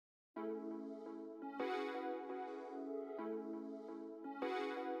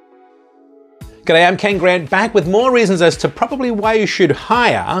G'day, I'm Ken Grant, back with more reasons as to probably why you should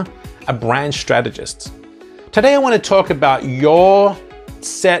hire a brand strategist. Today I want to talk about your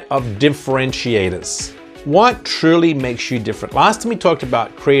set of differentiators. What truly makes you different? Last time we talked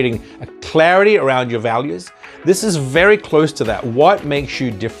about creating a clarity around your values. This is very close to that. What makes you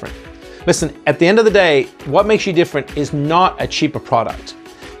different? Listen, at the end of the day, what makes you different is not a cheaper product.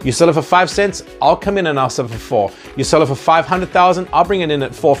 You sell it for 5 cents, I'll come in and I'll sell it for 4. You sell it for 500,000, I'll bring it in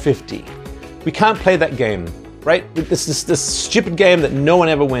at 450. We can't play that game, right? This is this stupid game that no one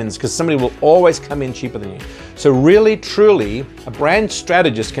ever wins because somebody will always come in cheaper than you. So really, truly, a brand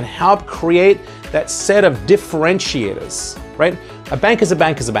strategist can help create that set of differentiators, right? A bank is a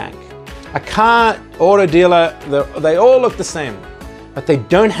bank is a bank. A car auto dealer, they all look the same, but they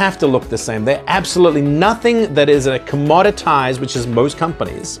don't have to look the same. They're absolutely nothing that is a commoditized, which is most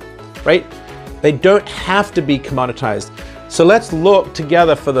companies, right? They don't have to be commoditized. So let's look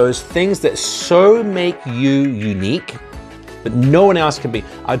together for those things that so make you unique that no one else can be.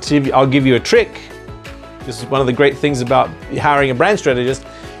 I'll give you a trick. This is one of the great things about hiring a brand strategist,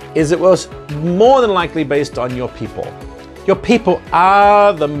 is it was more than likely based on your people. Your people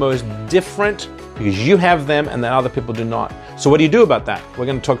are the most different because you have them and that other people do not. So what do you do about that? We're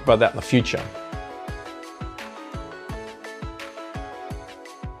going to talk about that in the future.